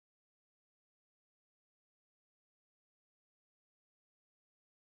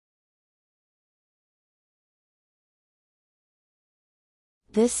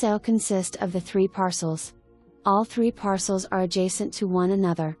This sale consists of the 3 parcels. All 3 parcels are adjacent to one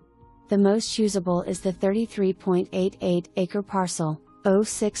another. The most usable is the 33.88 acre parcel,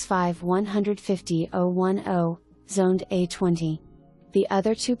 065-150-010, zoned A20. The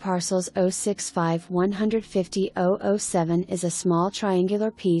other 2 parcels 065-150-007 is a small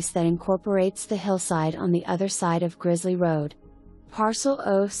triangular piece that incorporates the hillside on the other side of Grizzly Road. Parcel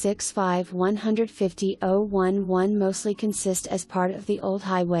 065-150-011 mostly consist as part of the old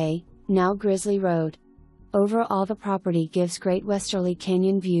highway, now Grizzly Road. Overall, the property gives great westerly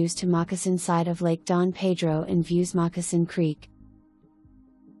canyon views to Moccasin side of Lake Don Pedro and views Moccasin Creek.